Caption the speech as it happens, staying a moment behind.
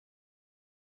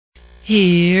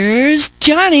Here's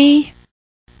Johnny!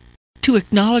 To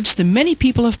acknowledge the many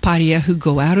people of Paria who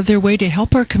go out of their way to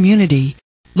help our community,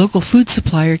 local food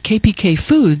supplier KPK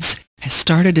Foods has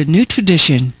started a new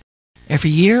tradition.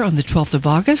 Every year on the 12th of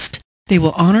August, they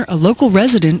will honor a local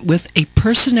resident with a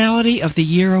Personality of the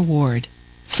Year award.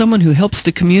 Someone who helps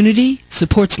the community,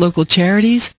 supports local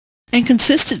charities, and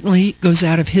consistently goes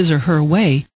out of his or her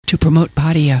way to promote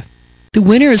Paria. The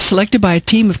winner is selected by a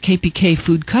team of KPK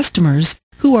Food customers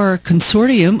who are a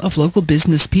consortium of local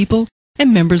business people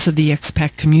and members of the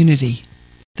expat community.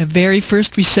 The very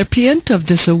first recipient of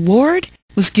this award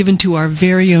was given to our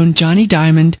very own Johnny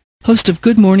Diamond, host of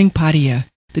Good Morning Paria,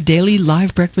 the daily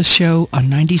live breakfast show on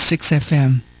 96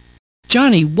 FM.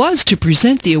 Johnny was to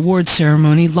present the award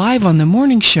ceremony live on the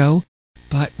morning show,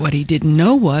 but what he didn't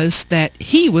know was that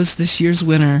he was this year's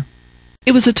winner.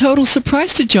 It was a total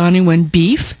surprise to Johnny when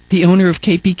Beef, the owner of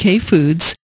KPK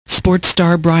Foods, sports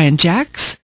star Brian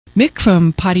Jacks, Mick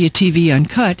from Paria TV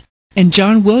Uncut, and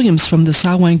John Williams from the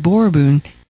Sawang Boroboon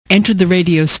entered the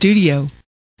radio studio.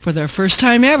 For their first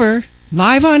time ever,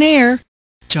 live on air,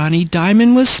 Johnny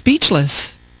Diamond was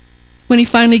speechless. When he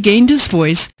finally gained his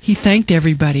voice, he thanked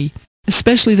everybody,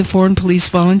 especially the foreign police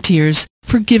volunteers,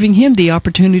 for giving him the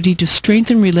opportunity to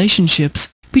strengthen relationships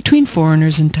between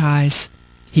foreigners and Thais.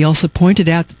 He also pointed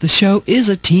out that the show is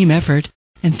a team effort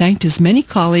and thanked his many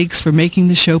colleagues for making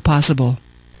the show possible.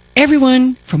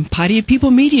 Everyone from Paria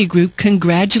People Media Group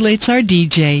congratulates our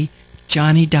DJ,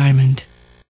 Johnny Diamond.